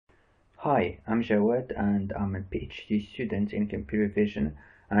Hi, I'm Jaouad and I'm a PhD student in computer vision,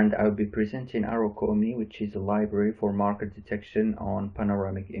 and I'll be presenting ArUcOmni, which is a library for marker detection on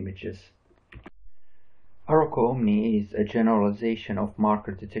panoramic images. ArUcOmni is a generalization of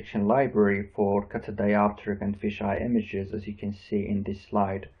marker detection library for catadioptric and fisheye images, as you can see in this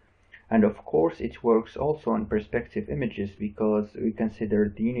slide. And of course it works also on perspective images because we consider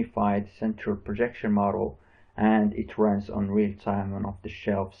the unified central projection model, and it runs on real-time on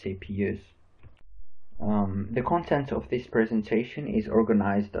off-the-shelf CPUs. The content of this presentation is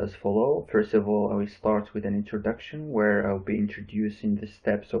organized as follows. First of all, I will start with an introduction where I'll be introducing the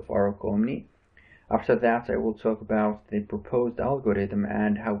steps of ArUcOmni. After that, I will talk about the proposed algorithm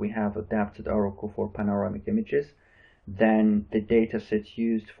and how we have adapted ArUcO for panoramic images. Then the dataset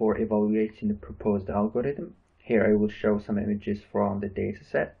used for evaluating the proposed algorithm. Here I will show some images from the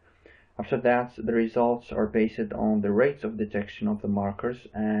dataset. After that, the results are based on the rates of detection of the markers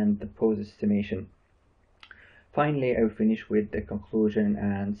and the pose estimation. Finally, I will finish with the conclusion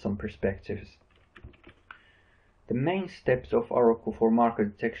and some perspectives. The main steps of ArUcO for marker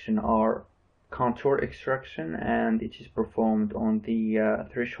detection are contour extraction, and it is performed on the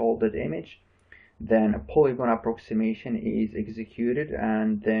thresholded image. Then a polygon approximation is executed,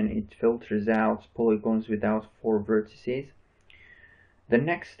 and then it filters out polygons without 4 vertices. The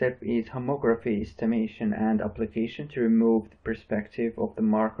next step is homography estimation and application to remove the perspective of the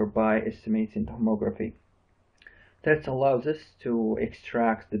marker by estimating the homography. That allows us to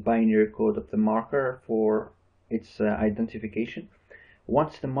extract the binary code of the marker for its identification.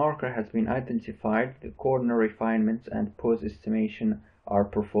 Once the marker has been identified, the corner refinements and pose estimation are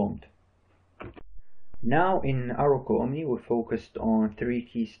performed. Now in ArUcOmni we focused on 3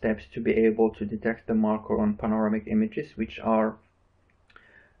 key steps to be able to detect the marker on panoramic images, which are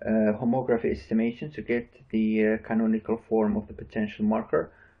homography estimation to get the canonical form of the potential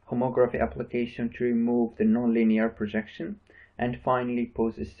marker, homography application to remove the nonlinear projection, and finally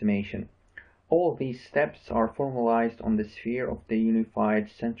pose estimation. All these steps are formalized on the sphere of the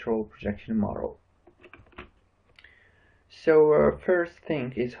unified central projection model. So first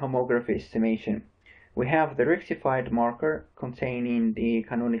thing is homography estimation. We have the rectified marker containing the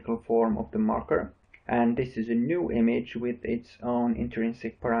canonical form of the marker, and this is a new image with its own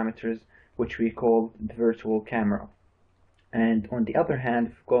intrinsic parameters, which we call the virtual camera. And on the other hand,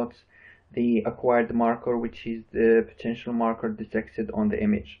 we've got the acquired marker, which is the potential marker detected on the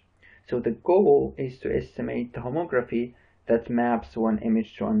image. So the goal is to estimate the homography that maps one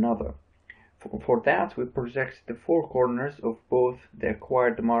image to another. For that, we project the 4 corners of both the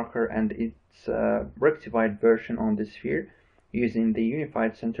acquired marker and its rectified version on the sphere using the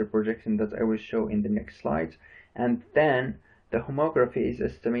unified center projection that I will show in the next slides. And then the homography is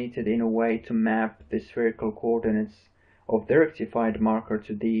estimated in a way to map the spherical coordinates of the rectified marker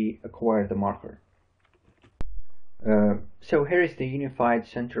to the acquired marker. So here is the unified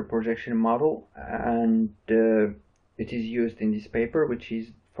center projection model, and it is used in this paper, which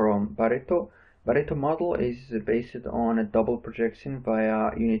is from Pareto. Pareto model is based on a double projection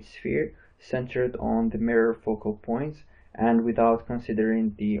via unit sphere centered on the mirror focal points and without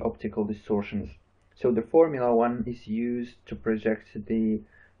considering the optical distortions. So the Formula 1 is used to project the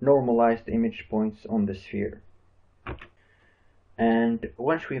normalized image points on the sphere. And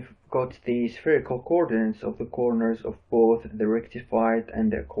once we've got the spherical coordinates of the corners of both the rectified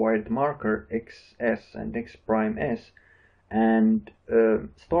and the acquired marker xs and x prime s, and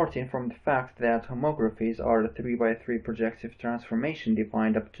starting from the fact that homographies are a 3x3 projective transformation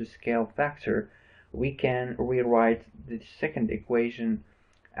defined up to scale factor, we can rewrite the second equation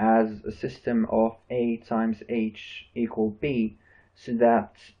as a system of A times H equal B, so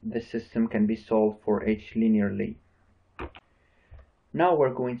that the system can be solved for H linearly. Now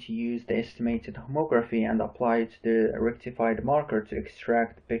we're going to use the estimated homography and apply it to the rectified marker to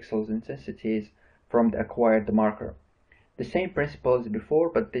extract the pixels intensities from the acquired marker. The same principle as before,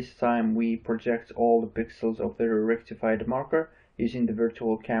 but this time we project all the pixels of the rectified marker using the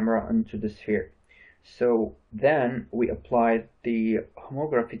virtual camera onto the sphere. So then we apply the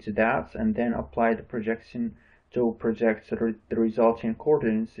homography to that, and then apply the projection to project the resulting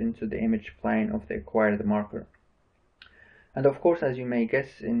coordinates into the image plane of the acquired marker. And of course, as you may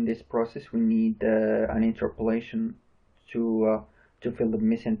guess, in this process we need an interpolation to fill the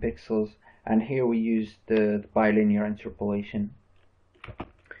missing pixels, and here we use the bilinear interpolation.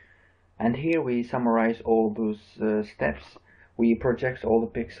 And here we summarize all those steps. We project all the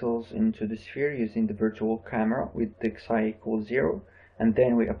pixels into the sphere using the virtual camera with the xi equals 0, and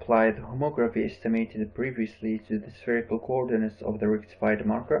then we apply the homography estimated previously to the spherical coordinates of the rectified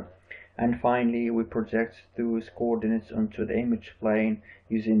marker, And finally, we project those coordinates onto the image plane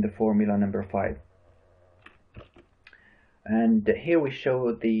using the formula number 5. And here we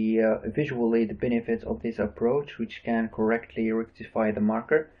show visually the benefits of this approach, which can correctly rectify the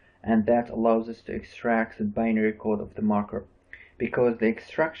marker, and that allows us to extract the binary code of the marker, because the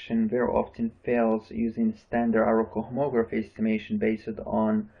extraction very often fails using standard ArUcOmni estimation based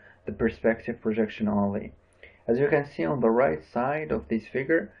on the perspective projection only. As you can see on the right side of this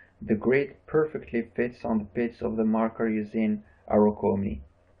figure, the grid perfectly fits on the bits of the marker using ArUcOmni.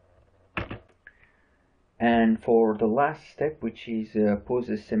 And for the last step, which is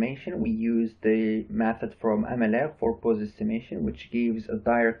pose estimation, we use the method from MLF for pose estimation, which gives a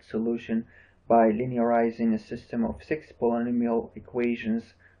direct solution by linearizing a system of 6 polynomial equations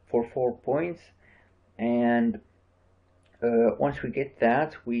for 4 points. And once we get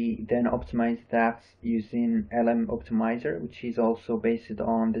that, we then optimize that using LM optimizer, which is also based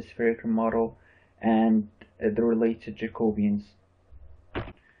on the spherical model and the related Jacobians.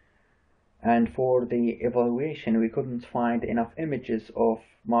 And for the evaluation, we couldn't find enough images of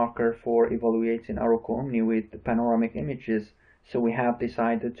marker for evaluating ArUcOmni with panoramic images, so we have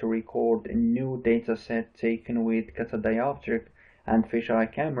decided to record a new dataset taken with catadioptric and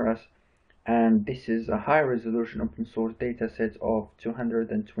fisheye cameras, and this is a high resolution open source dataset of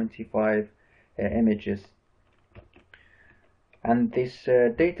 225 images. And this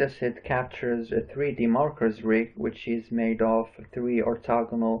dataset captures a 3D markers rig, which is made of 3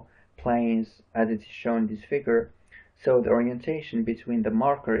 orthogonal planes as it is shown in this figure. So the orientation between the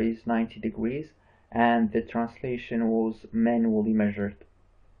marker is 90 degrees and the translation was manually measured.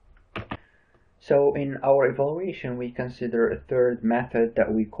 So in our evaluation we consider a third method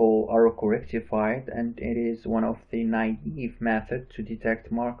that we call ArUcRectified, and it is one of the naive methods to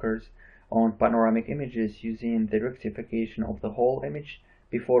detect markers on panoramic images using the rectification of the whole image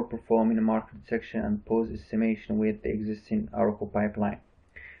before performing marker detection and pose estimation with the existing ArUcO pipeline.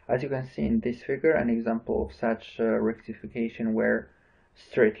 As you can see in this figure, an example of such rectification where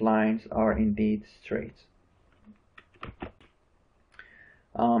straight lines are indeed straight.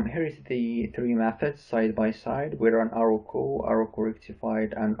 Here is the 3 methods side by side. We run ArUcO,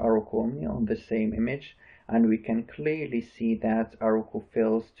 ArUcRectified, and ArUcOmni on the same image, and we can clearly see that ArUcO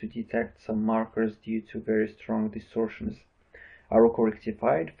fails to detect some markers due to very strong distortions.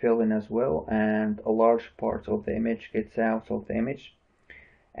 ArUcRectified fill in as well, and a large part of the image gets out of the image.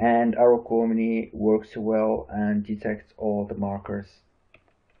 And ArUcOmni works well and detects all the markers.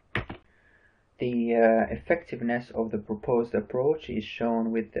 The effectiveness of the proposed approach is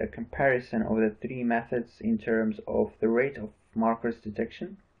shown with a comparison of the 3 methods in terms of the rate of markers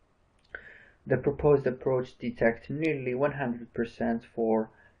detection. The proposed approach detects nearly 100%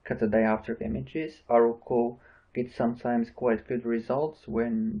 for catadioptric images. ArUcO gets sometimes quite good results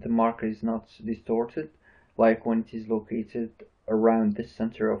when the marker is not distorted, like when it is located around the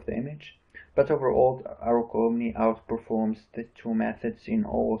center of the image, but overall ArUcOmni outperforms the 2 methods in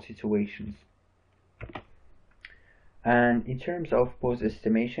all situations. And in terms of pose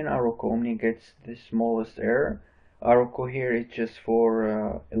estimation, ArUcOmni gets the smallest error. ArUcO here is just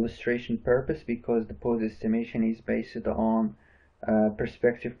for illustration purpose, because the pose estimation is based on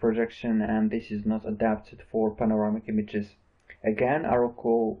perspective projection and this is not adapted for panoramic images. Again,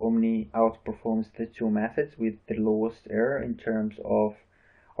 ArUcOmni outperforms the 2 methods with the lowest error in terms of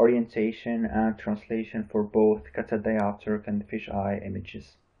orientation and translation for both catadioptric and fisheye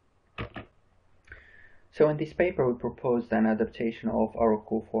images. So in this paper we proposed an adaptation of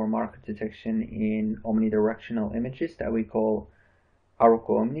ArUcO for marker detection in omnidirectional images that we call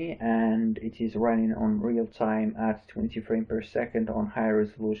ArUcOmni, and it is running on real time at 20 frames per second on high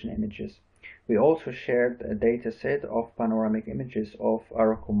resolution images. We also shared a dataset of panoramic images of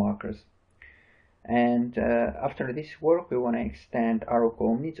ArUcO markers. And after this work, we want to extend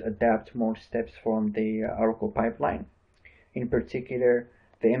ArUcOmni to adapt more steps from the ArUcO pipeline. In particular,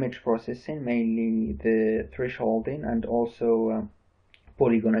 the image processing, mainly the thresholding and also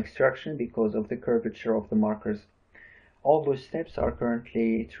polygon extraction because of the curvature of the markers. All those steps are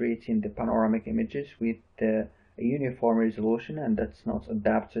currently treating the panoramic images with a uniform resolution, and that's not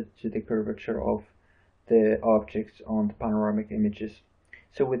adapted to the curvature of the objects on the panoramic images.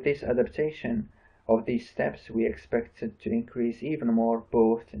 So with this adaptation of these steps, we expected to increase even more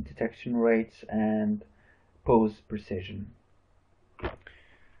both detection rates and pose precision.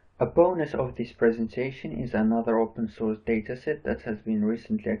 A bonus of this presentation is another open source dataset that has been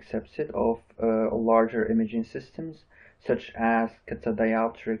recently accepted of larger imaging systems such as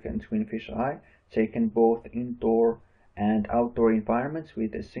catadioptric and twin fisheye, taken both indoor and outdoor environments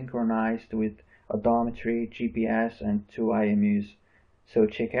with synchronized with odometry, GPS and 2 IMUs. So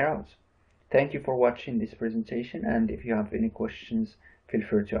check it out. Thank you for watching this presentation, and if you have any questions, feel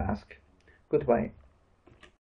free to ask. Goodbye.